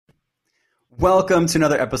Welcome to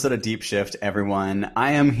another episode of Deep Shift, everyone.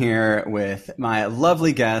 I am here with my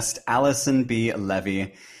lovely guest, Allison B.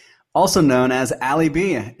 Levy, also known as Allie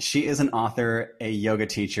B. She is an author, a yoga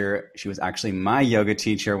teacher. She was actually my yoga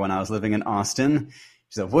teacher when I was living in Austin.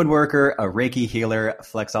 She's a woodworker, a Reiki healer,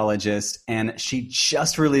 flexologist, and she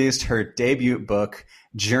just released her debut book,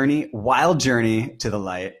 Wild Journey to the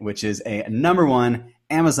Light, which is a #1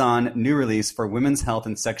 Amazon new release for women's health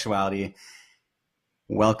and sexuality.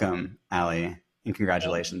 Welcome, Allie, and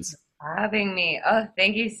congratulations. Thank you for having me. Oh,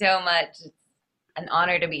 thank you so much. It's an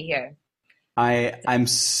honor to be here. I'm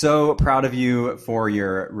so proud of you for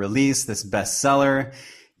your release, this bestseller.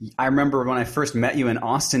 I remember when I first met you in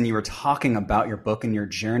Austin, you were talking about your book and your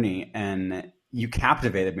journey, and you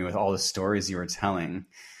captivated me with all the stories you were telling.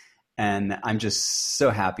 And I'm just so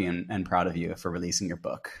happy and proud of you for releasing your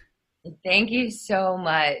book. Thank you so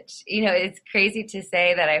much. You know, it's crazy to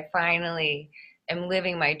say that I finally am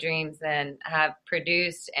living my dreams and have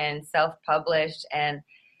produced and self-published and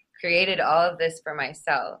created all of this for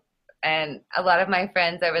myself. And a lot of my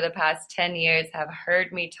friends over the past 10 years have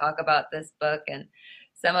heard me talk about this book, and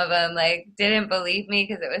some of them didn't believe me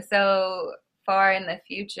because it was so far in the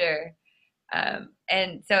future.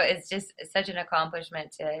 And so it's just such an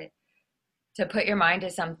accomplishment to put your mind to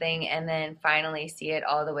something and then finally see it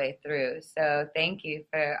all the way through. So thank you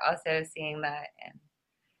for also seeing that and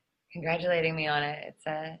congratulating me on it.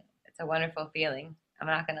 It's a wonderful feeling. I'm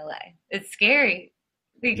not gonna lie. It's scary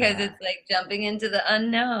because it's like jumping into the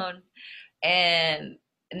unknown and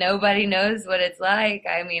nobody knows what it's like.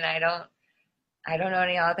 I mean, I don't know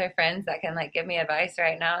any author friends that can give me advice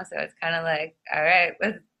right now. So it's kind of like, all right,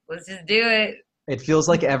 let's just do it. It feels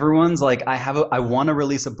like everyone's like, I want to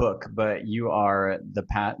release a book, but you are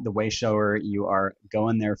the way shower. You are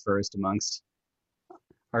going there first amongst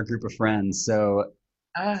our group of friends. So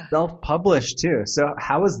self-published too. So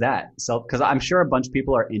how is that? Because I'm sure a bunch of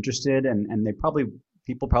people are interested and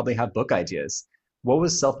people probably have book ideas. What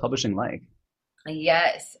was self-publishing like?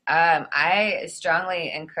 Yes, I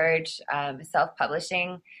strongly encourage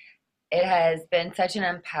self-publishing. It has been such an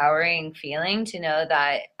empowering feeling to know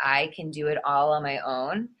that I can do it all on my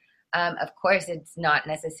own. Of course, it's not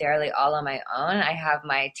necessarily all on my own. I have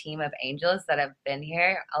my team of angels that have been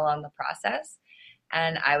here along the process.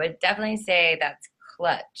 And I would definitely say that's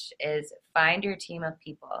clutch is find your team of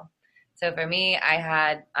people. So for me, I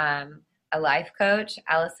had a life coach,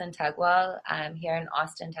 Allison here in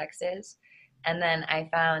Austin, Texas. And then I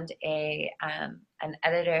found an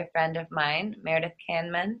editor friend of mine, Meredith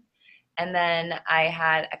Canman. And then I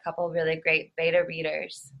had a couple really great beta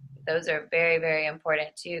readers. Those are very, very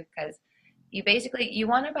important too, because you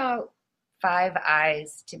want about 5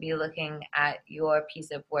 eyes to be looking at your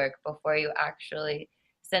piece of work before you actually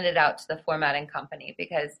send it out to the formatting company,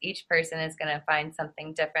 because each person is going to find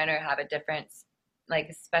something different or have a different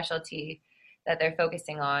specialty that they're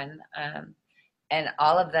focusing on. And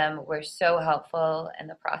all of them were so helpful in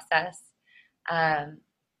the process.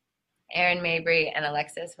 Erin Mabry and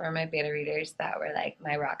Alexis were my beta readers that were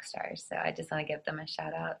my rock stars. So I just want to give them a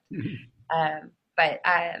shout out. And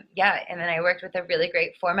then I worked with a really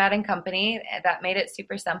great formatting company that made it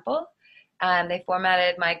super simple. They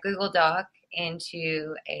formatted my Google Doc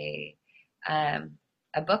into a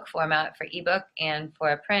book format for ebook and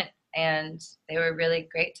for print, and they were really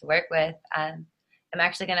great to work with. I'm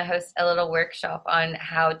actually going to host a little workshop on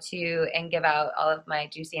how to and give out all of my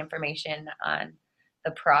juicy information on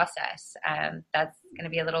the process. That's going to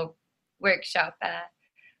be a little workshop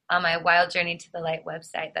on my Wild Journey to the Light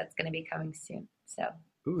website that's going to be coming soon. So.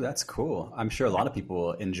 Ooh, that's cool. I'm sure a lot of people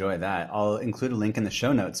will enjoy that. I'll include a link in the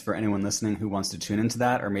show notes for anyone listening who wants to tune into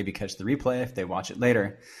that or maybe catch the replay if they watch it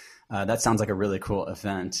later. That sounds like a really cool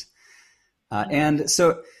event. And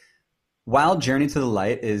so Wild Journey to the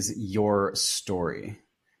Light is your story.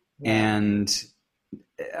 Yeah. And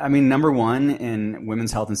I mean, #1 in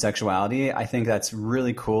women's health and sexuality. I think that's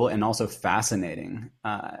really cool and also fascinating.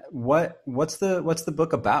 What's the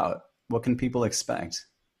book about? What can people expect?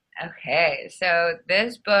 Okay, so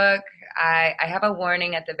this book, I have a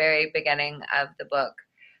warning at the very beginning of the book.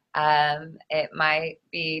 It might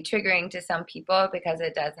be triggering to some people because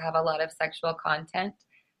it does have a lot of sexual content.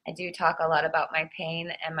 I do talk a lot about my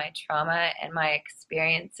pain and my trauma and my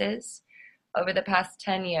experiences over the past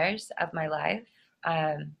 10 years of my life.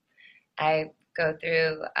 I go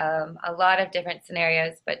through a lot of different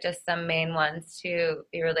scenarios, but just some main ones to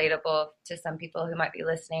be relatable to some people who might be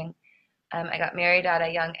listening. I got married at a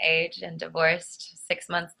young age and divorced 6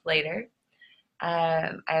 months later.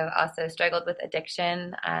 I've also struggled with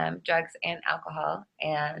addiction, drugs and alcohol,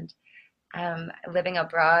 and living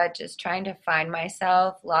abroad, just trying to find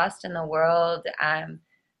myself, lost in the world,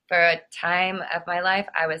 for a time of my life,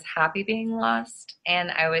 I was happy being lost,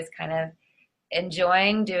 and I was kind of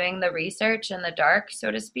enjoying doing the research in the dark,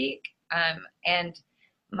 so to speak. And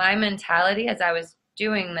my mentality as I was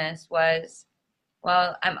doing this was,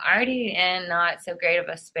 well, I'm already in not so great of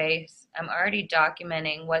a space. I'm already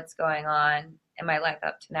documenting what's going on in my life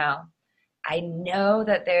up to now. I know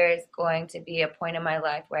that there's going to be a point in my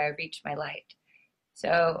life where I reach my light.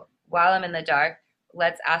 So while I'm in the dark,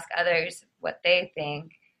 let's ask others what they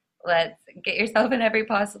think. Let's get yourself in every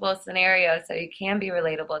possible scenario so you can be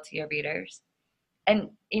relatable to your readers.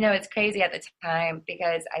 And, it's crazy at the time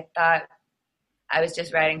because I thought I was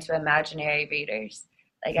just writing to imaginary readers.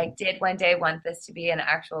 Like, I did one day want this to be an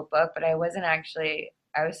actual book, but I wasn't actually,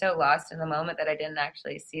 I was so lost in the moment that I didn't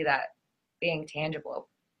actually see that being tangible.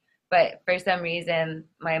 But for some reason,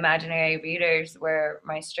 my imaginary readers were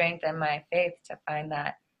my strength and my faith to find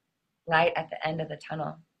that light at the end of the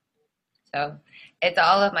tunnel. So it's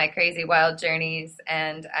all of my crazy wild journeys,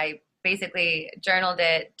 and I basically journaled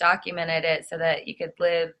it, documented it so that you could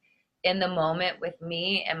live in the moment with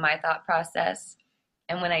me and my thought process.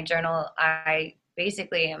 And when I journal, I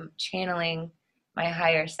basically am channeling my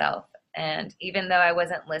higher self. And even though I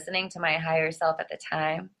wasn't listening to my higher self at the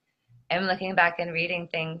time, I'm looking back and reading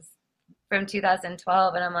things from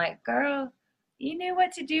 2012, and I'm like, girl, you knew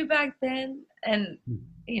what to do back then. And,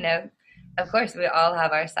 you know, of course, we all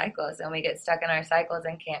have our cycles, and we get stuck in our cycles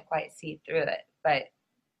and can't quite see through it. But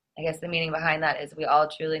I guess the meaning behind that is we all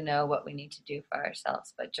truly know what we need to do for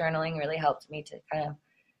ourselves. But journaling really helped me to kind of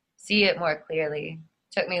see it more clearly.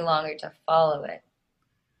 It took me longer to follow it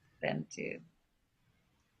than to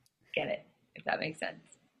get it, if that makes sense.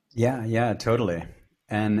 Yeah, yeah, totally.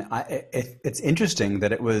 And it's interesting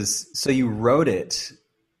that it was, so you wrote it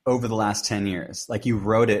over the last 10 years, like you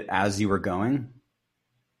wrote it as you were going.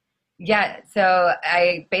 Yeah, so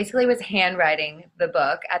I basically was handwriting the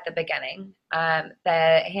book at the beginning.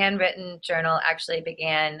 The handwritten journal actually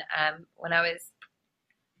began when I was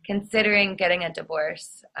considering getting a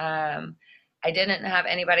divorce. I didn't have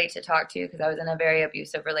anybody to talk to because I was in a very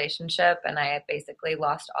abusive relationship, and I had basically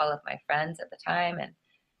lost all of my friends at the time, and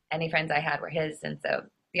any friends I had were his. And so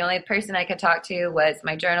the only person I could talk to was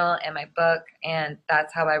my journal and my book, and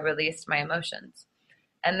that's how I released my emotions.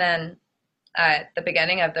 And then at the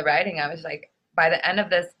beginning of the writing, I was like, by the end of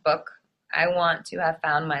this book, I want to have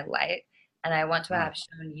found my light, and I want to have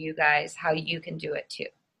shown you guys how you can do it too.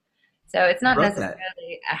 So it's You not wrote that.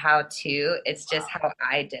 necessarily a how to, it's just how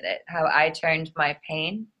I did it, how I turned my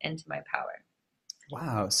pain into my power.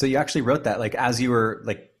 Wow. So you actually wrote that like as you were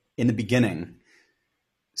like in the beginning.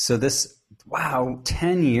 So this, wow,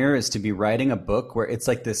 10 years to be writing a book where it's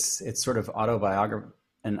like this, it's sort of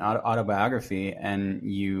autobiography, and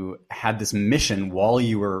you had this mission while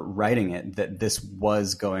you were writing it that this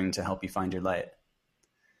was going to help you find your light.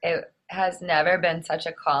 It has never been such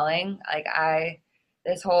a calling.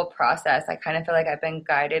 This whole process, I kind of feel like I've been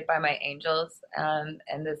guided by my angels.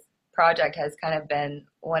 And this project has kind of been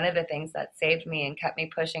one of the things that saved me and kept me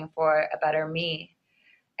pushing for a better me.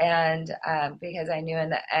 And because I knew in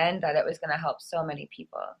the end that it was going to help so many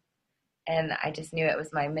people. And I just knew it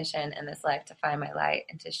was my mission in this life to find my light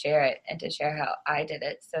and to share it and to share how I did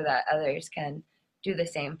it so that others can do the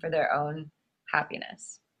same for their own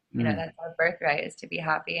happiness. Mm. That's our birthright, is to be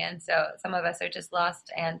happy. And so some of us are just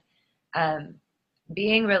lost, and um,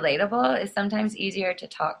 being relatable is sometimes easier to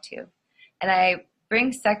talk to. And I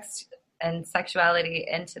bring sex and sexuality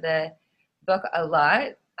into the book a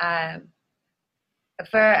lot.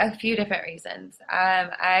 For a few different reasons.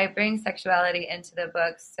 I bring sexuality into the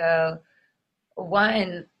book so,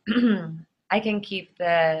 one, I can keep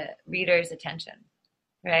the reader's attention,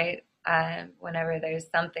 right? Whenever there's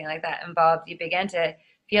something like that involved, you begin to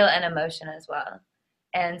feel an emotion as well.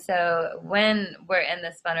 And so when we're in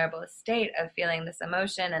this vulnerable state of feeling this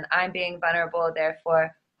emotion, and I'm being vulnerable,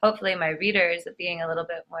 therefore, hopefully my readers are being a little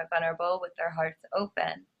bit more vulnerable with their hearts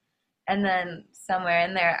open. And then somewhere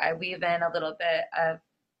in there, I weave in a little bit of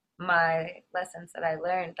my lessons that I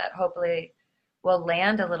learned that hopefully will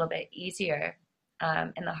land a little bit easier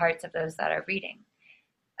in the hearts of those that are reading.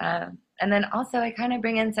 And then also, I kind of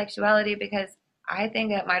bring in sexuality because I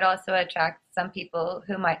think it might also attract some people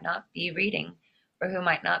who might not be reading, or who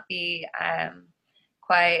might not be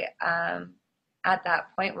quite at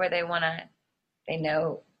that point where they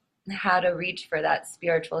know how to reach for that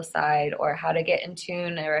spiritual side, or how to get in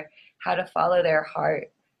tune, or how to follow their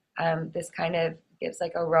heart. This kind of gives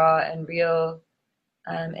like a raw and real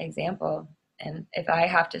example. And if I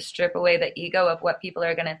have to strip away the ego of what people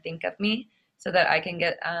are going to think of me so that I can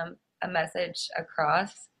get a message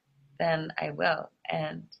across, then I will.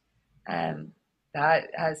 And that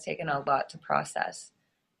has taken a lot to process.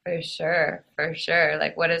 For sure, for sure.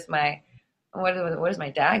 Like, what is my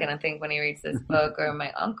dad gonna think when he reads this book, or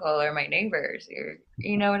my uncle, or my neighbors, or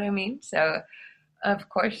you know what I mean? So, of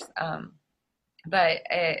course, but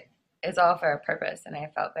it is all for a purpose, and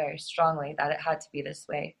I felt very strongly that it had to be this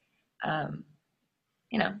way. Um,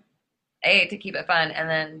 you know, A, to keep it fun, and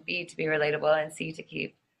then B, to be relatable, and C, to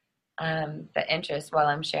keep the interest while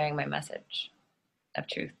I'm sharing my message of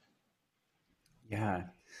truth. Yeah.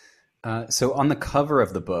 So on the cover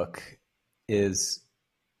of the book is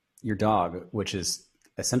your dog, which is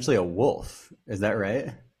essentially a wolf. Is that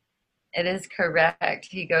right? It is correct.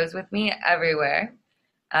 He goes with me everywhere.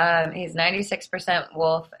 He's 96%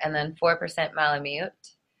 wolf and then 4% Malamute.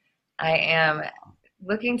 I am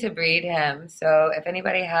looking to breed him. So if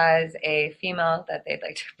anybody has a female that they'd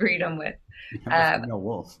like to breed him with, You have a um, female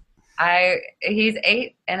wolf. he's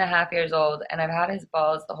 8.5 years old, and I've had his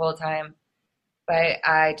balls the whole time, but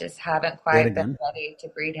I just haven't Say it quite been again. ready to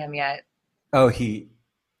breed him yet. Oh, you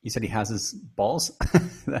said he has his balls?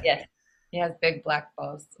 Yes, he has big black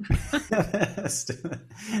balls. Still-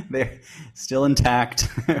 They're still intact,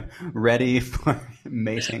 ready for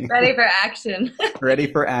mating, Ready for action.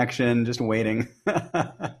 ready for action, just waiting.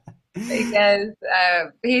 Because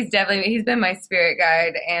he's been my spirit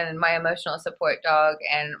guide and my emotional support dog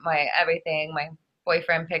and my everything, my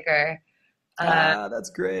boyfriend picker. Um, That's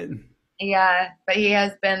great. yeah, but he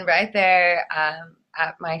has been right there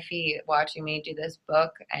at my feet watching me do this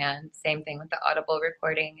book, and same thing with the Audible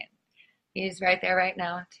recording. And he's right there right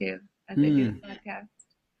now too as I do the Hmm. podcast.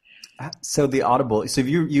 So the Audible. So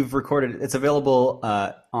you've recorded. It's available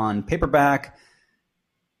on paperback,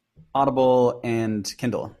 Audible, and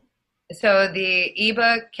Kindle. So the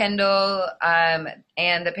ebook, Kindle,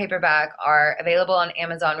 and the paperback are available on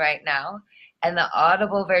Amazon right now, and the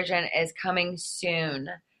Audible version is coming soon.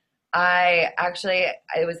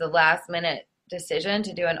 It was the last minute decision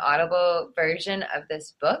to do an Audible version of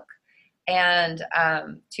this book. And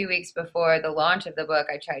 2 weeks before the launch of the book,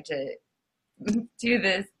 I tried to do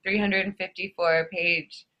this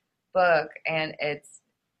 354-page book, and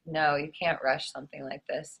no, you can't rush something like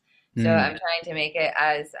this. So Hmm. I'm trying to make it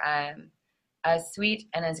as sweet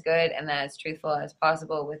and as good and as truthful as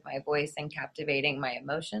possible with my voice and captivating my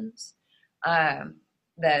emotions. Um,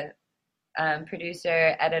 the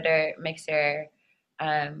producer, editor, mixer,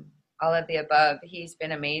 um, all of the above. He's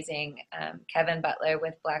been amazing. Kevin Butler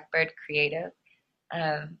with Blackbird Creative.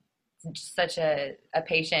 Um, Such a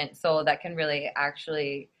patient soul that can really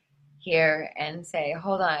actually hear and say,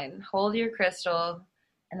 hold on, hold your crystal,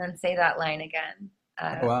 and then say that line again.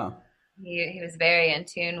 Oh, wow. He was very in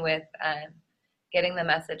tune with getting the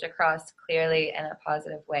message across clearly in a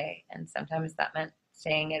positive way. And sometimes that meant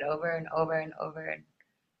saying it over and over and over and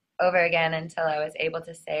over again until I was able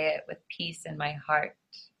to say it with peace in my heart.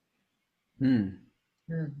 Hmm.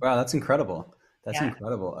 Mm. Wow, that's incredible. That's Yeah,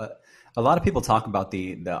 incredible. A lot of people talk about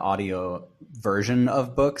the audio version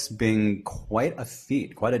of books being quite a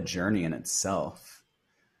feat, quite a journey in itself.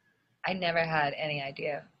 I never had any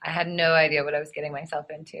idea. I had no idea what I was getting myself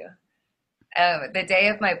into. The day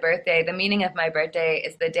of my birthday, the meaning of my birthday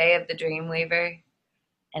is the day of the dream weaver.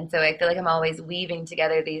 And so I feel like I'm always weaving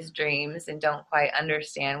together these dreams and don't quite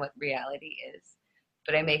understand what reality is.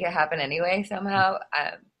 But I make it happen anyway somehow.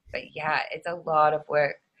 But yeah, it's a lot of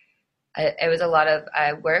work. It was a lot of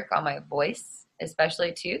work on my voice,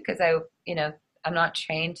 especially too, because I'm not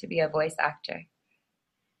trained to be a voice actor.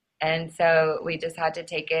 And so we just had to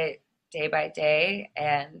take it day by day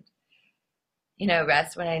and,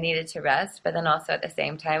 rest when I needed to rest. But then also at the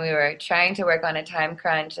same time, we were trying to work on a time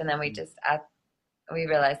crunch. And then we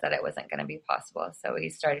realized that it wasn't going to be possible. So we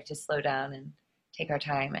started to slow down and take our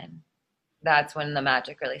time. And that's when the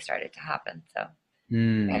magic really started to happen. So I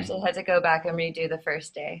Hmm. actually had to go back and redo the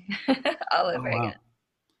first day all Oh, over again. wow.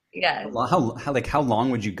 Yeah. How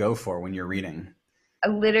long would you go for when you're reading?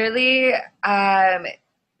 Literally,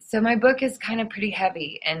 so my book is kind of pretty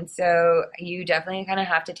heavy, and so you definitely kind of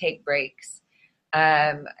have to take breaks.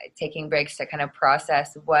 Taking breaks to kind of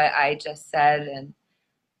process what I just said, and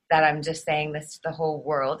that I'm just saying this to the whole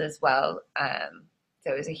world as well.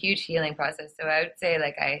 So it was a huge healing process. So I would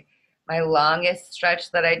say my longest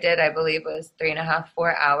stretch that I did, I believe, was 3.5,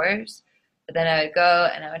 4 hours. But then I would go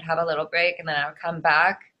and I would have a little break, and then I would come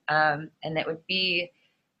back, and it would be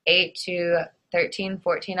 8 to 13,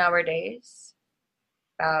 14-hour days,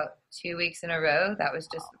 about 2 weeks in a row. That was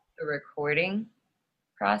just the recording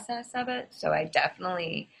process of it. So I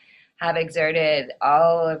definitely have exerted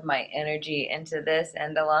all of my energy into this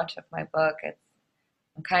and the launch of my book.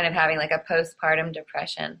 I'm kind of having like a postpartum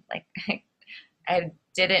depression. Like I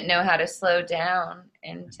didn't know how to slow down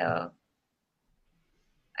until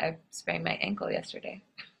I sprained my ankle yesterday.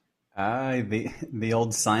 The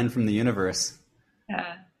old sign from the universe.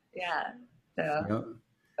 Yeah, yeah. So, Yep.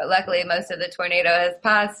 but luckily, most of the tornado has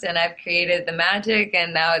passed, and I've created the magic,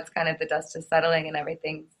 and now it's kind of the dust is settling, and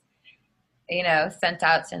everything's sent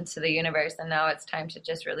out into the universe, and now it's time to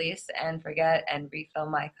just release and forget and refill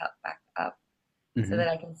my cup back up so Hmm. that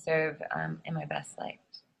I can serve in my best light.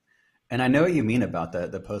 And I know what you mean about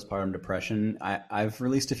the postpartum depression. I've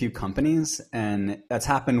released a few companies, and that's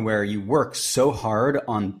happened where you work so hard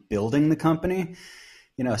on building the company,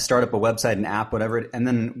 start up a website, an app, whatever, and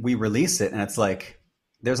then we release it, and it's like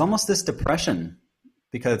there's almost this depression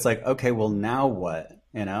because it's like, okay, well now what,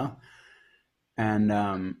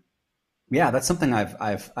 And yeah, that's something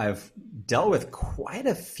I've dealt with quite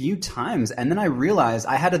a few times, and then I realized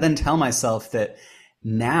I had to then tell myself that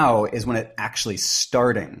now is when it actually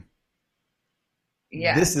starting.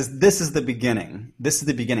 Yeah. This is the beginning. This is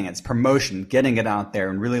the beginning. It's promotion, getting it out there,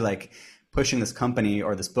 and really like pushing this company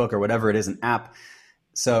or this book or whatever it is, an app.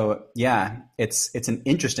 So yeah, it's an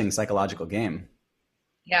interesting psychological game.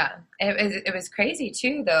 Yeah, it was crazy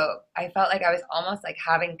too, though. I felt like I was almost like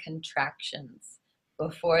having contractions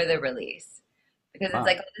before the release because it's Wow.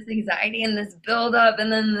 like all this anxiety and this buildup, and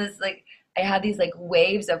then this like I had these like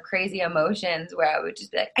waves of crazy emotions where I would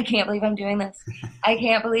just be like, I can't believe I'm doing this, I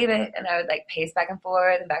can't believe it, and I would like pace back and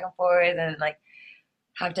forth, and like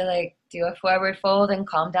have to like do a forward fold and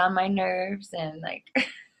calm down my nerves, and like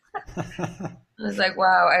I was like,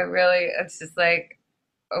 wow, it's just like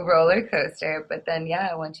a roller coaster. But then,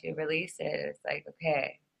 yeah, once you release it, it's like,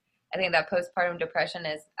 okay. I think that postpartum depression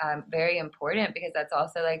is very important because that's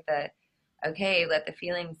also like okay, let the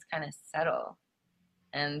feelings kind of settle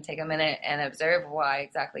and take a minute and observe why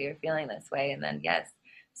exactly you're feeling this way. And then, yes,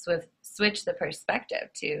 switch the perspective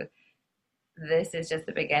to this is just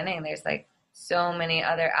the beginning. There's like so many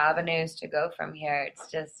other avenues to go from here. It's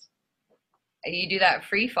just, you do that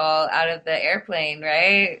free fall out of the airplane,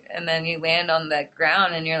 right? And then you land on the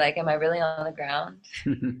ground and you're like, am I really on the ground?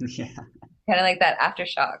 Yeah. Kind of like that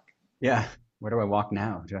aftershock. Yeah. Where do I walk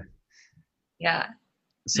now? Yeah.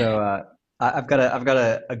 So I've got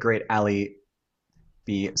a great alley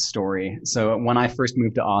B story. So when I first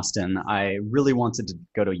moved to Austin, I really wanted to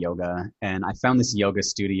go to yoga, and I found this yoga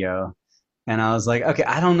studio, and I was like, okay,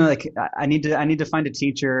 I don't know, like I need to find a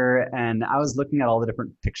teacher, and I was looking at all the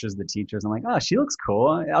different pictures of the teachers. I'm like, oh, she looks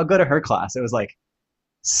cool. I'll go to her class. It was like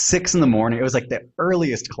 6 in the morning. It was like the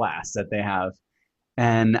earliest class that they have,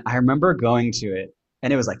 and I remember going to it,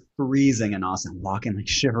 and it was like freezing in Austin, walking like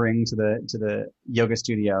shivering to the yoga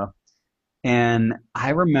studio, and I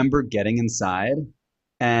remember getting inside,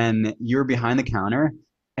 and you were behind the counter,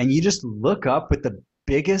 and you just look up with the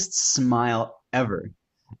biggest smile ever.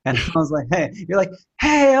 And I was like, hey, you're like,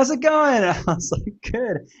 hey, how's it going? And I was like,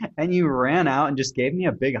 good. And you ran out and just gave me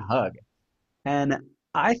a big hug. And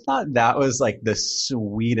I thought that was like the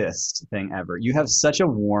sweetest thing ever. You have such a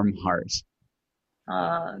warm heart.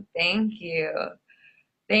 Oh, thank you.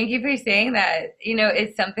 Thank you for saying that.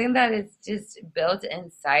 It's something that is just built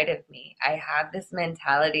inside of me. I have this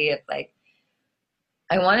mentality of like,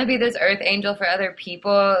 I want to be this earth angel for other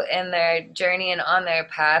people in their journey and on their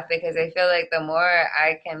path because I feel like the more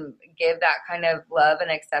I can give that kind of love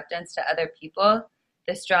and acceptance to other people,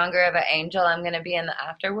 the stronger of an angel I'm going to be in the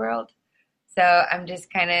afterworld. So I'm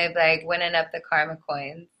just kind of like winning up the karma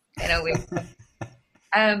coins in a weird.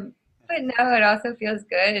 Um, but no, it also feels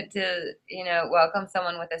good to, welcome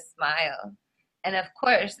someone with a smile. And of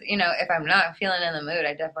course, if I'm not feeling in the mood,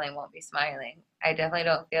 I definitely won't be smiling. I definitely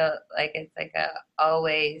don't feel like it's like a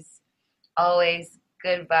always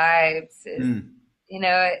good vibes. Mm.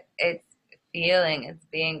 It's feeling, it's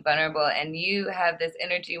being vulnerable. And you have this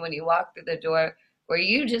energy when you walk through the door where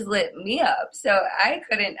you just lit me up. So I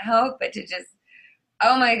couldn't help but to just,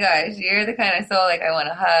 oh my gosh, you're the kind of soul like I want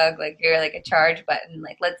to hug. Like you're like a charge button.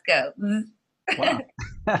 Like, let's go. Wow.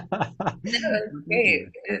 It's Thank great.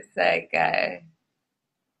 you. It's like,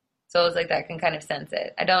 souls like that can kind of sense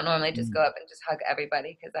it. I don't normally just go up and just hug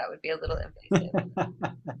everybody because that would be a little invasive.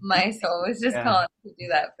 My soul was just Yeah. calling to do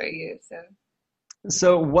that for you. So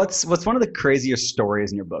So what's one of the craziest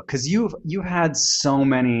stories in your book? Because you had so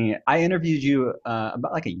many. I interviewed you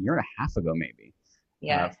about like a year and a half ago, maybe,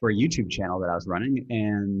 yeah. for a YouTube channel that I was running,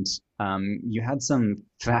 and you had some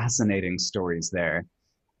fascinating stories there.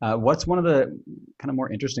 What's one of the kind of more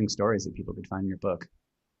interesting stories that people could find in your book?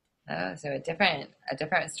 Oh, so a different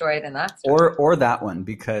story than that story. Or that one,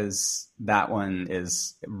 because that one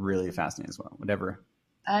is really fascinating as well. Whatever.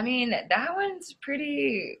 I mean, that one's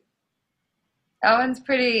pretty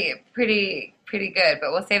good,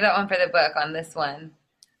 but we'll save that one for the book on this one.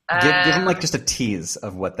 Give Um, them like just a tease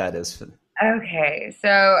of what that is. Okay, so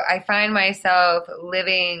I find myself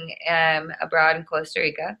living abroad in Costa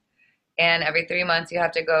Rica, and every 3 months you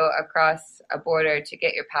have to go across a border to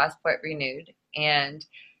get your passport renewed. And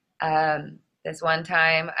this one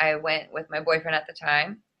time I went with my boyfriend at the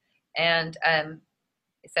time, and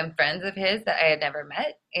some friends of his that I had never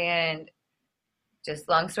met. And just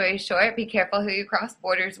long story short, be careful who you cross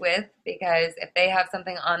borders with, because if they have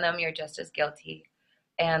something on them, you're just as guilty.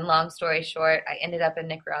 And long story short, I ended up in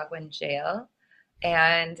Nicaraguan jail,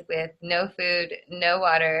 and with no food, no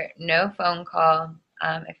water, no phone call.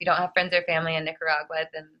 If you don't have friends or family in Nicaragua,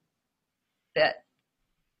 then that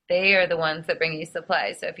they are the ones that bring you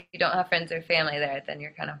supplies. So if you don't have friends or family there, then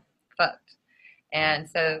you're kind of fucked. And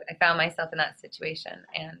so I found myself in that situation,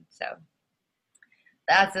 and so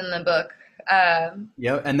that's in the book.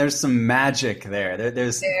 Yeah, and there's some magic there.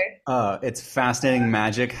 There's There, it's fascinating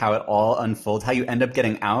magic how it all unfolds. How you end up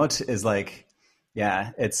getting out is like,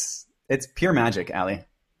 yeah, it's pure magic, Allie.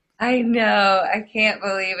 I know. I can't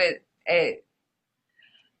believe it.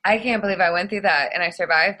 I can't believe I went through that and I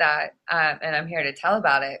survived that. And I'm here to tell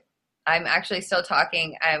about it. I'm actually still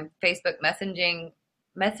talking. I'm Facebook messaging.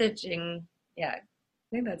 Yeah, I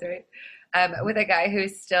think that's right. With a guy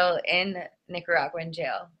who's still in Nicaraguan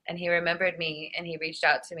jail, and he remembered me and he reached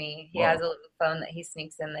out to me. He has Whoa. a little phone that he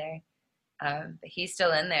sneaks in there. But he's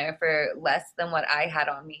still in there for less than what I had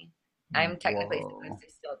on me. I'm technically Whoa. supposed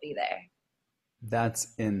to still be there.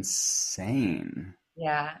 That's insane.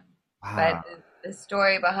 Yeah. But Wow. the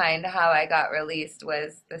story behind how I got released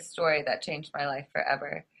was the story that changed my life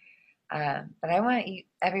forever. But I want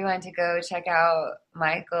everyone to go check out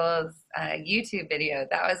Michael's YouTube video.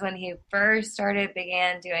 That was when he first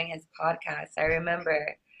began doing his podcast. I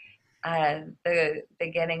remember the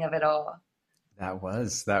beginning of it all. That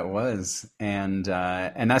was. And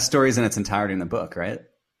that story's in its entirety in the book, right?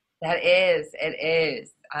 It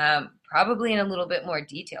is. Probably in a little bit more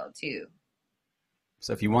detail too.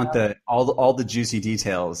 So if you want the all the juicy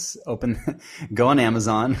details, go on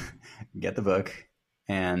Amazon, get the book,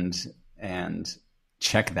 and and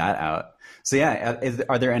check that out. So yeah,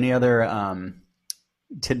 are there any other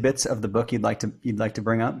tidbits of the book you'd like to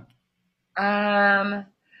bring up? Um,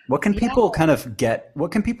 What can yeah. people kind of get?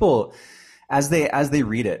 What can people as they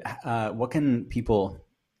read it? What can people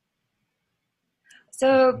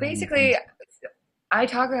So gain from? basically, I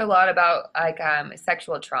talk a lot about like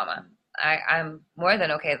sexual trauma. I'm more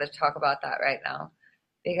than okay to talk about that right now,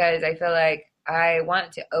 because I feel like I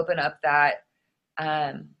want to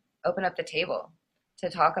um, open up the table to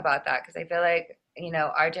talk about that, because I feel like,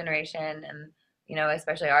 our generation and,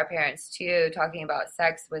 especially our parents too, talking about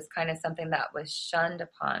sex was kind of something that was shunned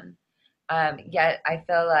upon. Yet I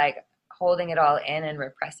feel like holding it all in and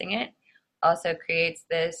repressing it also creates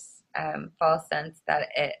this false sense that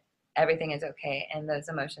everything is okay and those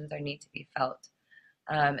emotions are need to be felt.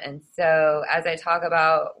 And so, as I talk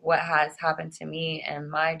about what has happened to me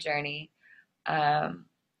and my journey, um,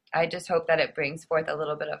 I just hope that it brings forth a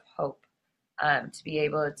little bit of hope, to be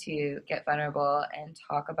able to get vulnerable and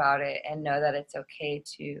talk about it and know that it's okay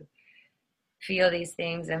to feel these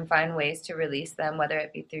things and find ways to release them, whether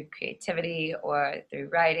it be through creativity or through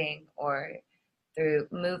writing or through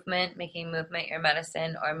movement, making movement your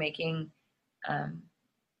medicine, or um,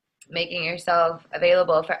 making yourself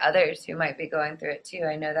available for others who might be going through it too.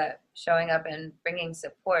 I know that showing up and bringing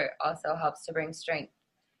support also helps to bring strength.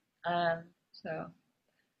 So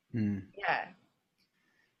Hmm. yeah,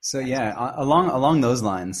 So that's yeah, along those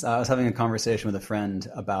lines, I was having a conversation with a friend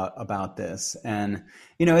about this, and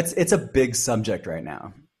it's a big subject right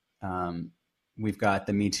now. Um, we've got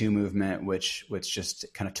the Me Too movement, which just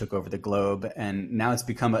kind of took over the globe, and now it's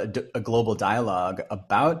become a global dialogue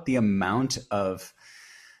about the amount of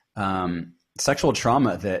sexual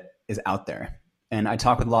trauma that is out there. And I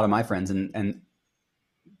talk with a lot of my friends, and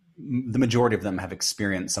the majority of them have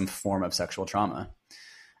experienced some form of sexual trauma.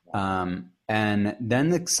 And then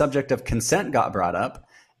the subject of consent got brought up.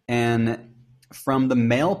 And from the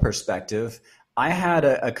male perspective, I had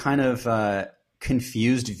a kind of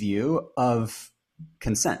confused view of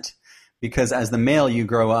consent. Because as the male, you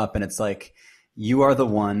grow up and it's like, you are the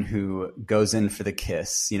one who goes in for the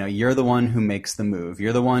kiss. You're the one who makes the move.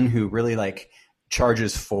 You're the one who really like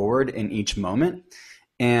charges forward in each moment.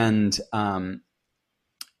 And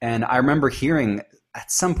I remember hearing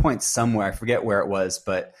at some point somewhere, I forget where it was,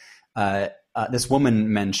 but this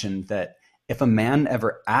woman mentioned that if a man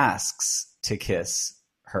ever asks to kiss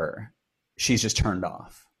her, she's just turned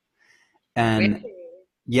off. And really.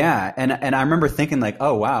 yeah, and I remember thinking like,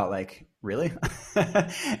 oh wow, like really?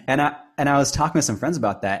 and I was talking with some friends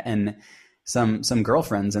about that, and some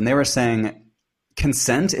girlfriends, and they were saying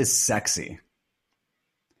consent is sexy.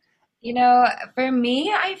 For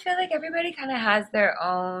me, I feel like everybody kind of has they're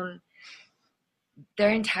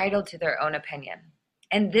entitled to their own opinion.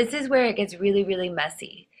 And this is where it gets really, really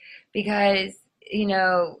messy because, you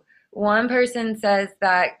know, one person says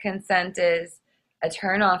that consent is a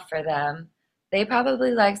turnoff for them. They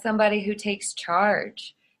probably like somebody who takes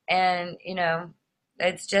charge. And,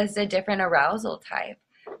 it's just a different arousal type.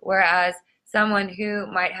 Whereas someone who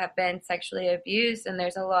might have been sexually abused, and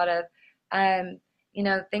there's a lot of,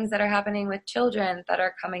 things that are happening with children that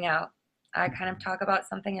are coming out. I kind of talk about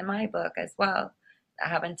something in my book as well that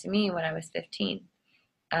happened to me when I was 15.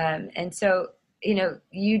 And so,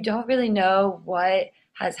 you don't really know what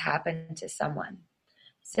has happened to someone.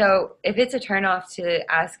 So if it's a turnoff to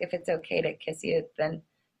ask if it's okay to kiss you, then,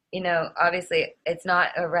 obviously it's not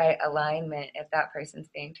a right alignment if that person's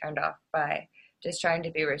being turned off by just trying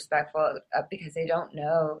to be respectful because they don't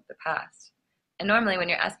know the past. And normally when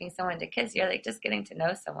you're asking someone to kiss, you're like just getting to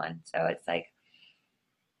know someone. So it's like,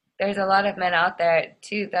 there's a lot of men out there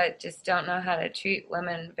too that just don't know how to treat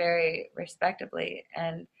women very respectably.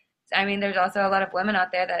 And I mean, there's also a lot of women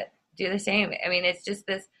out there that do the same. I mean, it's just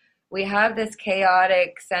this, we have this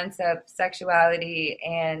chaotic sense of sexuality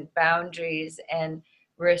and boundaries and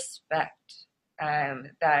respect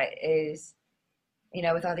that is,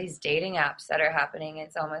 with all these dating apps that are happening,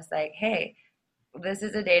 it's almost like, hey, this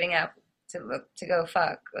is a dating app to go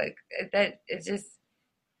fuck. Like that, it's just,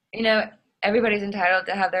 you know, everybody's entitled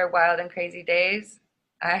to have their wild and crazy days.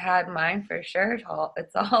 I had mine for sure.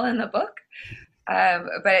 It's all in the book.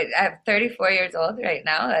 But I'm 34 years old right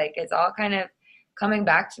now. Like it's all kind of coming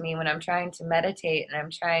back to me when I'm trying to meditate and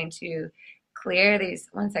I'm trying to clear these.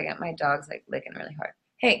 One second, my dog's like licking really hard.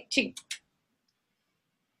 Hey, Chi.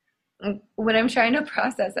 When I'm trying to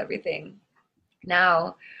process everything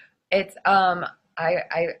now, it's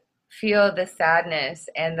I feel the sadness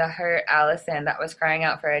and the hurt Allison that was crying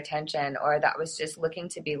out for attention or that was just looking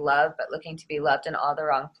to be loved, but looking to be loved in all the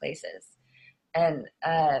wrong places. And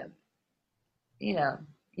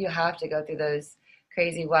you have to go through those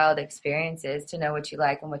crazy wild experiences to know what you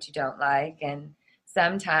like and what you don't like. And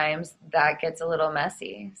sometimes that gets a little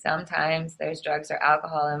messy. Sometimes there's drugs or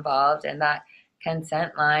alcohol involved and that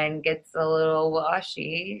consent line gets a little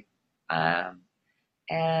washy.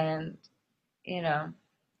 And you know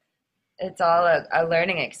it's all a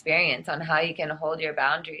learning experience on how you can hold your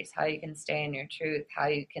boundaries, how you can stay in your truth, how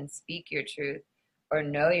you can speak your truth or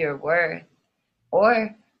know your worth,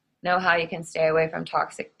 or know how you can stay away from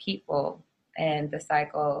toxic people and the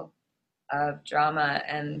cycle of drama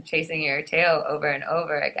and chasing your tail over and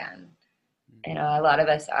over again. A lot of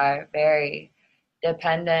us are very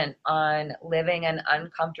dependent on living an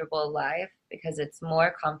uncomfortable life because it's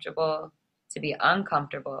more comfortable to be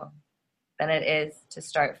uncomfortable than it is to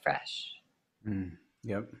start fresh.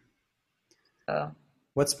 Yep. So,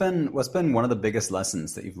 what's been one of the biggest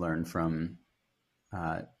lessons that you've learned from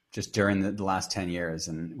just during the last 10 years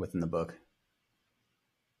and within the book?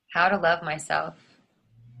 How to love myself.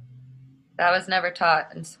 That was never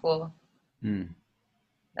taught in school. That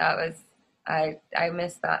was I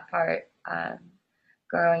missed that part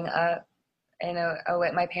growing up.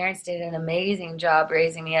 My parents did an amazing job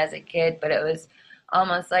raising me as a kid, but it was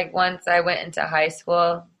almost like once I went into high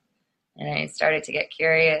school and I started to get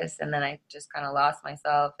curious, and then I just kind of lost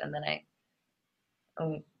myself, and then I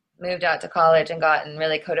moved out to college and got in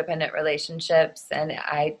really codependent relationships, and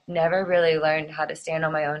I never really learned how to stand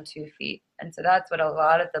on my own 2 feet. And so that's what a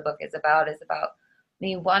lot of the book is about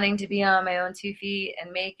me wanting to be on my own 2 feet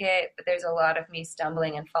and make it, but there's a lot of me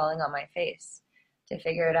stumbling and falling on my face to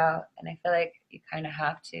figure it out. And I feel like you kind of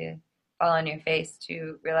have to fall on your face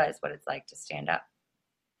to realize what it's like to stand up.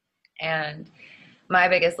 And my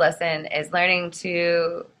biggest lesson is learning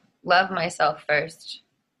to love myself first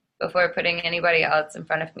before putting anybody else in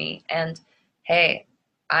front of me. And hey,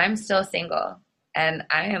 I'm still single and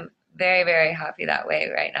I am very, very happy that way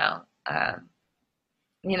right now.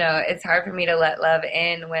 It's hard for me to let love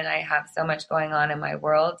in when I have so much going on in my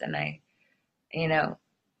world. And I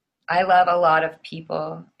love a lot of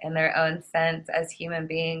people in their own sense as human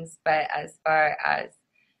beings, but as far as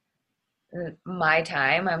my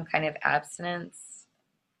time, I'm kind of abstinence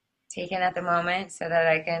taken at the moment so that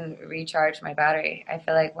I can recharge my battery. I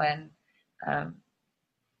feel like when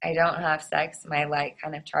I don't have sex, my light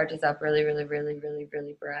kind of charges up really, really, really, really,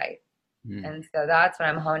 really bright. And so that's what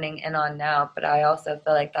I'm honing in on now. But I also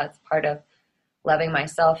feel like that's part of loving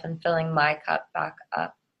myself and filling my cup back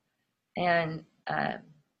up. And,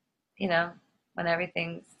 when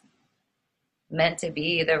everything's meant to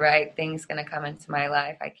be, the right thing's going to come into my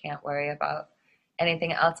life. I can't worry about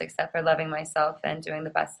anything else except for loving myself and doing the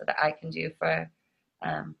best that I can do for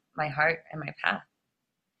my heart and my path.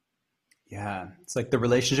 Yeah, it's like the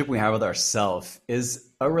relationship we have with ourself is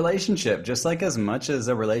a relationship, just like as much as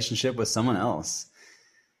a relationship with someone else.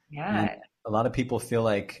 And Yeah. a lot of people feel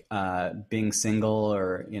like being single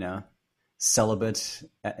or celibate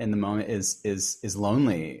in the moment is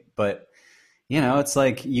lonely. But it's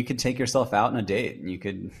like you could take yourself out on a date and you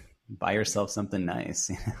could buy yourself something nice.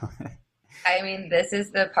 I mean, this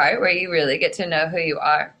is the part where you really get to know who you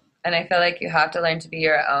are. And I feel like you have to learn to be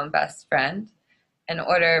your own best friend in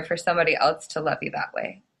order for somebody else to love you that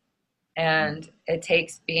way. And it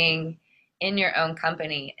takes being in your own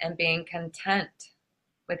company and being content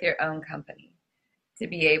with your own company to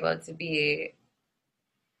be able to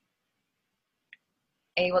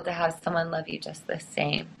have someone love you just the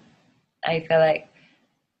same. I feel like,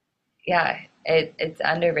 yeah, it's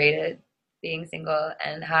underrated being single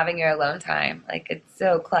and having your alone time. Like, it's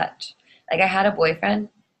so clutch. Like, I had a boyfriend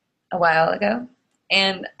a while ago,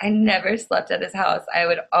 and I never slept at his house. I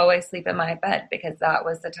would always sleep in my bed because that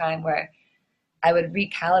was the time where I would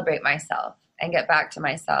recalibrate myself and get back to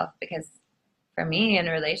myself. Because for me in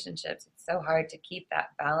relationships, it's so hard to keep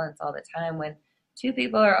that balance all the time when two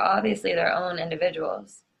people are obviously their own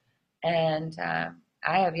individuals. And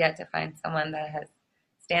I have yet to find someone that has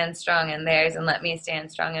stand strong in theirs and let me stand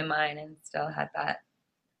strong in mine and still had that.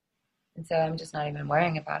 And so I'm just not even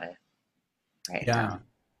worrying about it right now.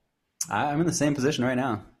 Yeah, I'm in the same position right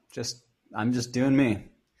now. I'm just doing me.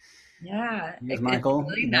 Yeah, Here's it's Michael.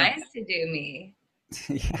 really nice to do me.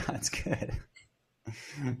 Yeah, it's good.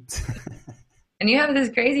 And you have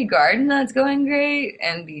this crazy garden that's going great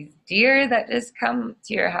and these deer that just come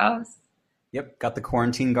to your house. Yep, got the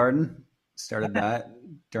quarantine garden. Started that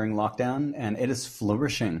during lockdown, and it is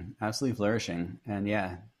flourishing, absolutely flourishing. And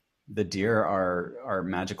yeah, the deer are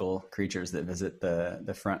magical creatures that visit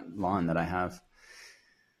the front lawn that I have.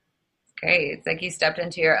 It's great. It's like you stepped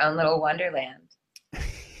into your own little wonderland. And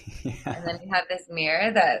Yeah, then you have this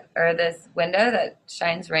mirror that, or this window that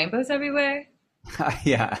shines rainbows everywhere.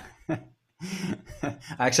 yeah. I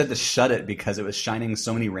actually had to shut it because it was shining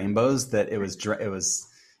so many rainbows that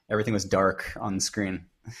everything was dark on the screen.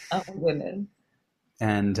 Oh my goodness.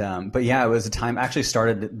 And but yeah, it was a time. I actually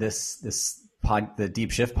started the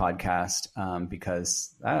Deep Shift podcast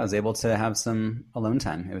because I was able to have some alone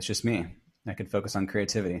time. It was just me. I could focus on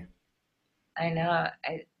creativity. I know.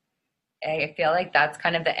 I feel like that's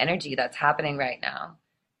kind of the energy that's happening right now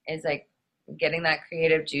is like getting that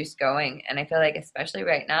creative juice going. And I feel like especially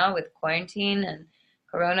right now with quarantine and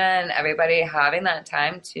corona and everybody having that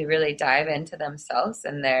time to really dive into themselves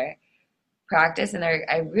and their practice and their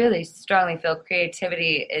I really strongly feel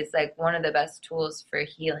creativity is like one of the best tools for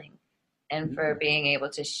healing and for being able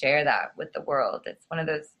to share that with the world. It's one of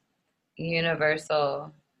those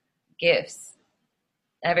universal gifts.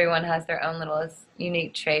 Everyone has their own little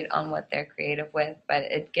unique trait on what they're creative with, but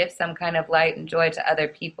it gives some kind of light and joy to other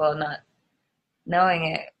people, not knowing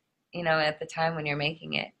it, at the time when you're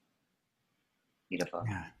making it. Beautiful.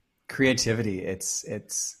 Yeah, creativity. It's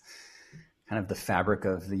kind of the fabric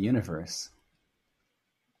of the universe.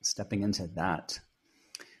 Stepping into that.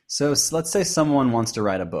 So let's say someone wants to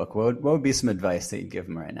write a book. What would be some advice that you'd give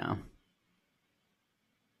them right now?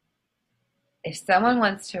 If someone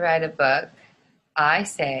wants to write a book, I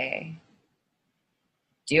say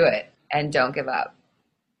do it and don't give up.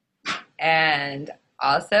 And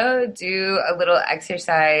also do a little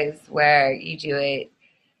exercise where you do it,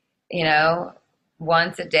 you know,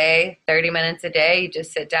 once a day, 30 minutes a day. You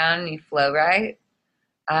just sit down and you flow write.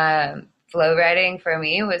 Flow writing for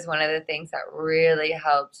me was one of the things that really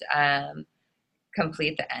helped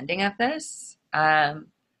complete the ending of this. And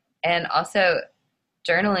also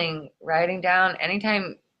journaling, writing down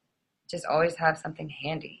anytime, just always have something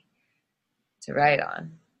handy to write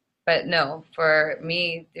on. But no, for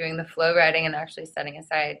me, doing the flow writing and actually setting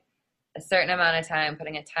aside a certain amount of time,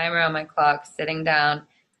 putting a timer on my clock, sitting down,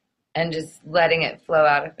 and just letting it flow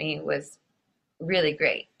out of me was really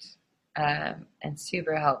great and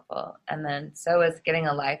super helpful. And then so was getting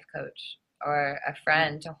a life coach or a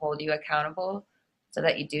friend to hold you accountable so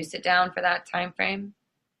that you do sit down for that time frame.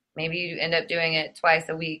 Maybe you end up doing it twice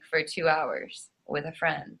a week for 2 hours with a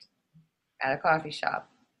friend at a coffee shop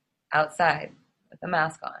outside with a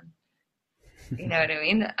mask on. You know what I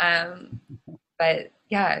mean? But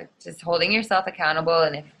yeah, just holding yourself accountable.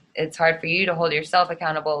 And if it's hard for you to hold yourself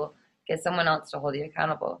accountable, get someone else to hold you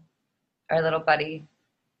accountable or a little buddy.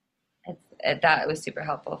 That was super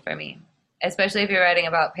helpful for me, especially if you're writing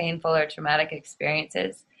about painful or traumatic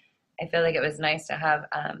experiences. I feel like it was nice to have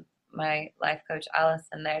my life coach,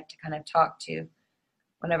 Allison, there to kind of talk to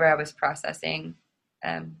whenever I was processing,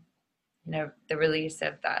 the release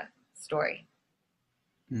of that story.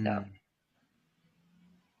 So,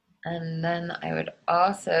 And then I would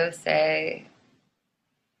also say,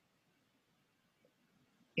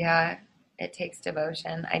 yeah, it takes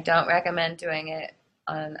devotion. I don't recommend doing it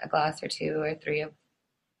on a glass or two or three of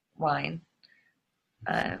wine.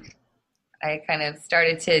 Um, I kind of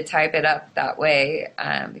started to type it up that way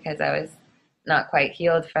because I was not quite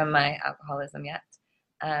healed from my alcoholism yet.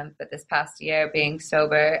 But this past year, being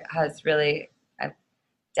sober has really, I've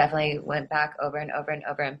definitely went back over and over and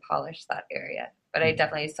over and polished that area. But I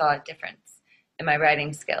definitely saw a difference in my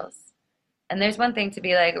writing skills. And there's one thing to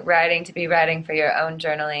be like writing, to be writing for your own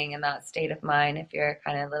journaling in that state of mind if you're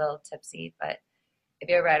kind of a little tipsy. But if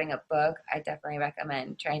you're writing a book, I definitely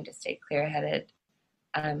recommend trying to stay clear headed.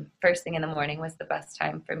 First thing in the morning was the best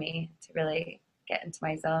time for me to really get into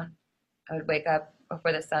my zone. I would wake up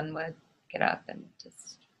before the sun would get up and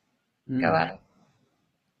just go Mm, out.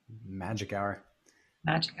 magic hour.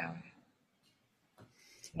 Magic hour.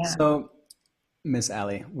 Yeah. So, Miss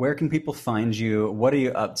Allie, where can people find you? What are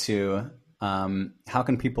you up to? How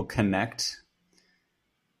can people connect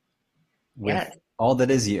with Yes. all that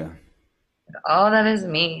is you? All that is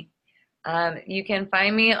me. You can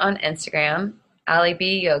find me on Instagram, Allie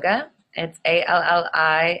B Yoga. It's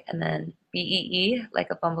ALLI and then BEE, like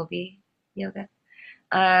a bumblebee yoga.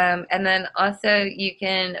 And then also you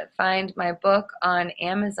can find my book on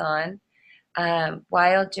Amazon,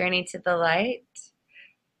 Wild Journey to the Light.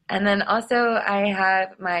 And then also I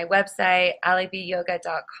have my website,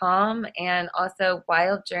 allibyoga.com, and also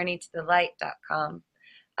wildjourneytothelight.com.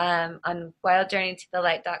 On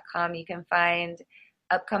wildjourneytothelight.com, you can find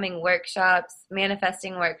upcoming workshops,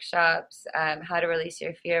 manifesting workshops, how to release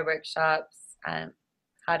your fear workshops,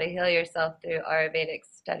 how to heal yourself through Ayurvedic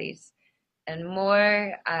studies, and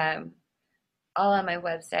more, all on my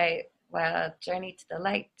website, Wild Journey to the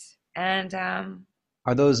Light. And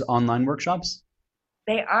Are those online workshops?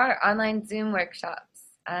 they are online Zoom workshops.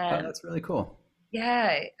 Oh, that's really cool.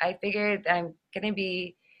 Yeah, I figured I'm going to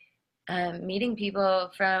be meeting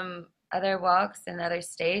people from other walks and other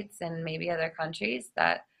states and maybe other countries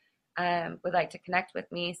that would like to connect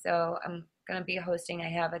with me. So I'm going to be hosting, I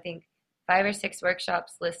have, I think, 5 or 6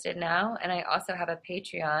 workshops listed now. And I also have a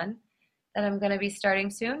Patreon that I'm going to be starting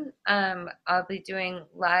soon. I'll be doing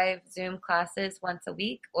live Zoom classes once a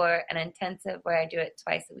week or an intensive where I do it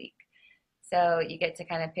twice a week. So you get to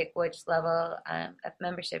kind of pick which level of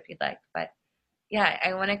membership you'd like. But yeah,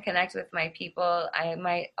 I want to connect with my people. I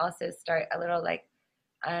might also start a little like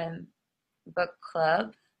um, book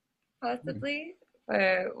club possibly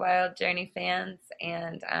for Wild Journey fans.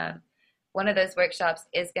 And one of those workshops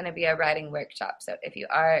is going to be a writing workshop. So if you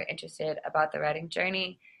are interested about the writing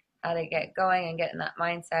journey, how to get going and get in that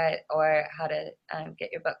mindset, or how to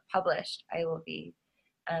get your book published, I will be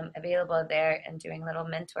available there and doing little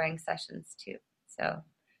mentoring sessions too. So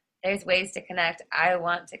there's ways to connect. I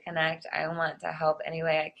want to connect. I want to help any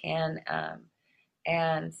way I can.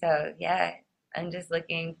 And so, yeah, I'm just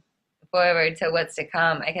looking forward to what's to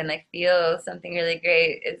come. I can like feel something really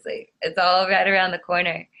great. It's like, it's all right around the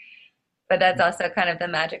corner. But that's also kind of the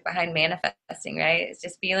magic behind manifesting, right? It's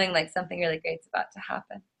just feeling like something really great's about to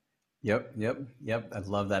happen. Yep, yep, yep. I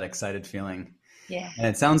love that excited feeling. Yeah. And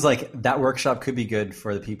it sounds like that workshop could be good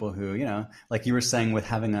for the people who, like you were saying with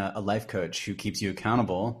having a life coach who keeps you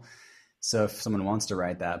accountable. So if someone wants to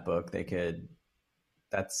write that book, that could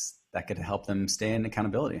help them stay in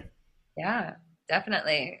accountability. Yeah,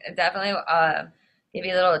 definitely. Definitely give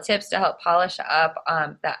you little tips to help polish up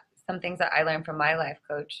that some things that I learned from my life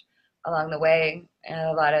coach along the way, and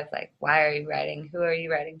a lot of like, why are you writing? Who are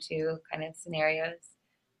you writing to? Kind of scenarios.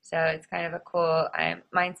 So it's kind of a cool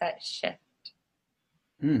mindset shift.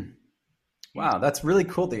 Mm. Wow, that's really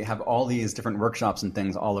cool that you have all these different workshops and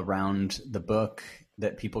things all around the book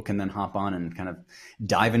that people can then hop on and kind of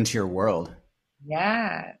dive into your world.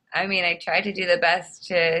 Yeah, I mean, I try to do the best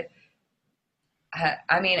to.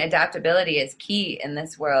 I mean, adaptability is key in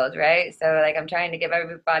this world, right? So, like, I'm trying to give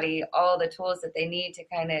everybody all the tools that they need to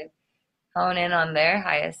kind of hone in on their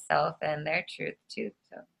highest self and their truth too.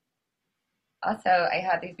 So also I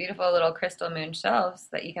have these beautiful little crystal moon shelves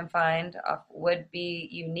that you can find off Would Be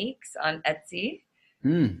Uniques on Etsy.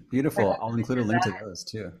 Beautiful. I'll include a link to those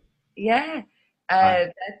too. Yeah, Uh,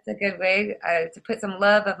 that's a good way to put some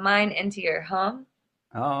love of mine into your home.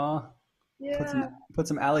 oh, Yeah. put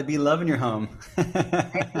some Allie B love in your home.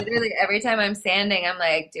 I literally, every time I'm sanding, I'm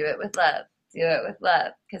like, do it with love, do it with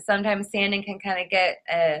love. Because sometimes sanding can kind of get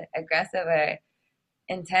aggressive or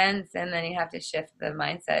intense, and then you have to shift the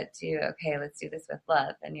mindset to, okay, let's do this with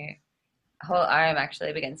love, and your whole arm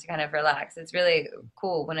actually begins to kind of relax. It's really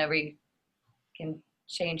cool whenever you can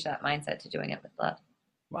change that mindset to doing it with love.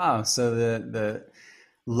 Wow. So the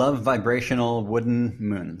love vibrational wooden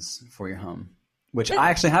moons for your home, which I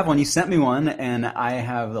actually have one. You sent me one, and I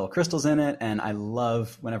have little crystals in it, and I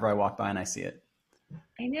love whenever I walk by and I see it.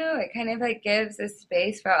 I know it kind of like gives a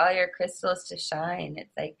space for all your crystals to shine.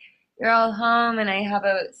 It's like you're all home, and I have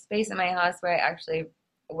a space in my house where I actually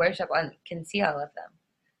worship on, can see all of them.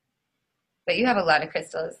 But you have a lot of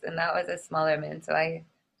crystals, and that was a smaller moon, so I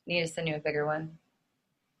need to send you a bigger one.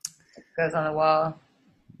 It goes on the wall.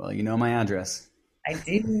 Well, you know my address. I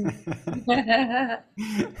do.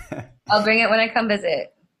 I'll bring it when I come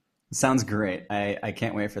visit. Sounds great. I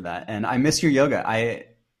can't wait for that. And I miss your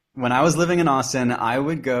yoga. When I was living in Austin, I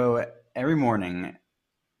would go every morning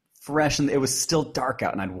fresh, and it was still dark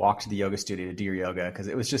out, and I'd walk to the yoga studio to do your yoga because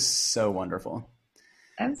it was just so wonderful.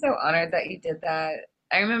 I'm so honored that you did that.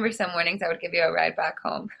 I remember some mornings I would give you a ride back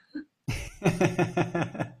home.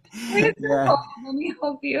 Let me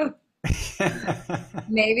help you.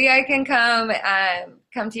 Maybe I can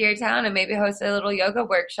come to your town and maybe host a little yoga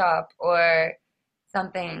workshop or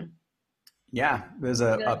something. Yeah, there's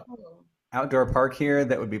a outdoor park here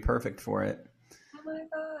that would be perfect for it. Oh my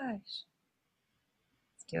gosh.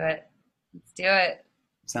 Let's do it. Let's do it.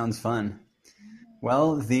 Sounds fun.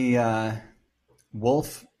 Well, the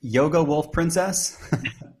yoga wolf princess,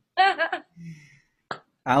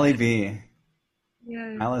 Allie B.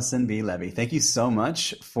 Yeah. Allison B. Levy, thank you so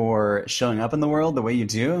much for showing up in the world the way you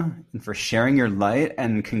do and for sharing your light,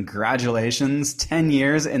 and congratulations, 10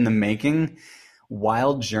 years in the making.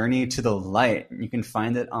 Wild Journey to the Light. You can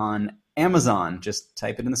find it on Amazon. Just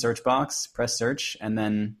type it in the search box, press search, and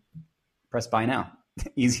then press buy now.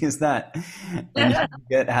 Easy as that. And you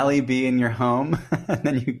get Allie B in your home, and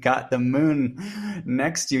then you got the moon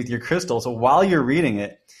next to you with your crystal. So while you're reading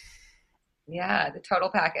it, yeah, the total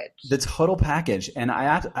package. The total package. And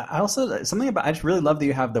I also, something about, I just really love that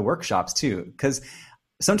you have the workshops too, because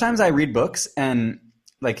sometimes I read books and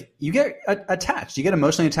like you get attached, you get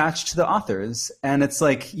emotionally attached to the authors, and it's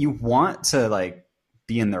like you want to like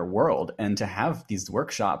be in their world, and to have these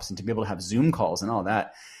workshops and to be able to have Zoom calls and all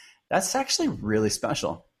that. That's actually really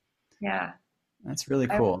special. Yeah. That's really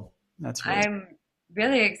cool. I'm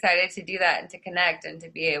really excited to do that and to connect and to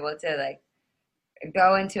be able to like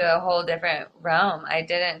go into a whole different realm. I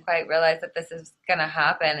didn't quite realize that this is going to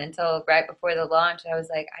happen until right before the launch. I was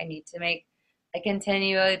like, I need to make a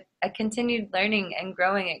continued learning and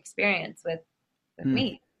growing experience with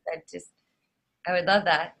me. I would love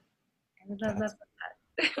that. I would love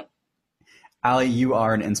that. Allie, you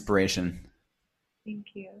are an inspiration. Thank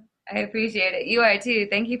you. I appreciate it. You are too.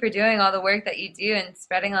 Thank you for doing all the work that you do and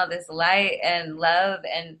spreading all this light and love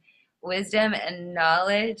and wisdom and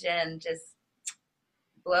knowledge and just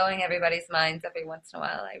blowing everybody's minds every once in a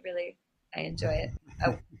while. I enjoy it.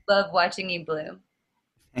 I love watching you bloom.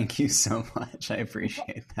 Thank you so much. I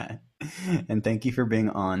appreciate that. And thank you for being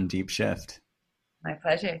on Deep Shift. My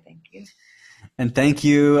pleasure. Thank you. And thank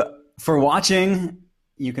you for watching.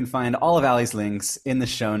 You can find all of Allie's links in the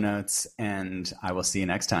show notes, and I will see you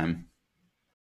next time.